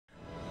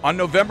On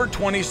November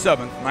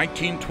 27,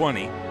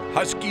 1920,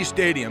 Husky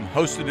Stadium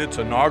hosted its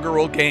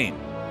inaugural game.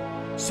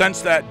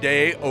 Since that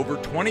day, over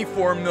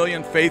 24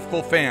 million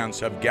faithful fans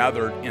have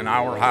gathered in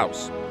our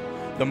house,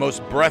 the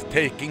most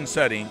breathtaking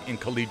setting in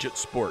collegiate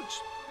sports.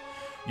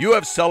 You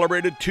have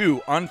celebrated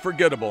 2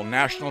 unforgettable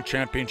national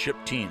championship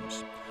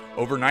teams.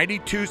 Over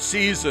 92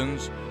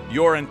 seasons,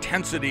 your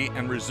intensity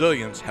and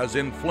resilience has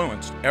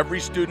influenced every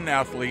student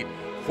athlete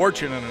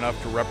fortunate enough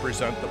to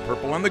represent the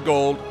purple and the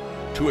gold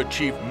to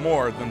achieve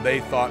more than they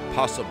thought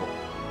possible.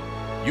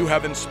 You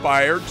have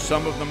inspired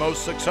some of the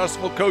most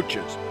successful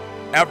coaches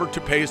ever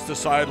to pace the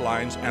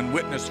sidelines and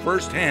witness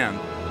firsthand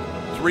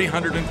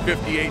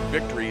 358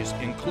 victories,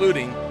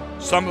 including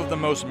some of the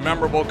most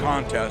memorable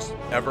contests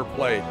ever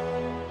played.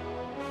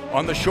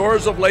 On the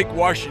shores of Lake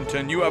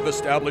Washington, you have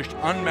established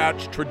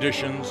unmatched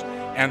traditions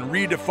and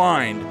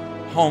redefined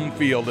home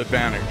field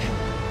advantage.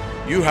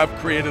 You have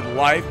created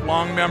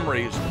lifelong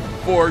memories,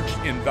 forged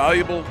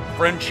invaluable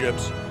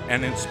friendships,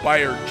 and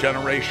inspired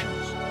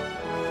generations.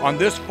 On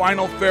this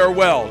final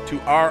farewell to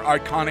our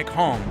iconic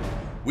home,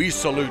 we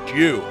salute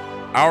you,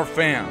 our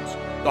fans,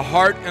 the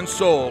heart and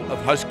soul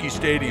of Husky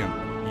Stadium.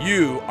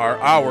 You are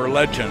our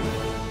legend.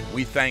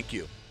 We thank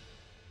you.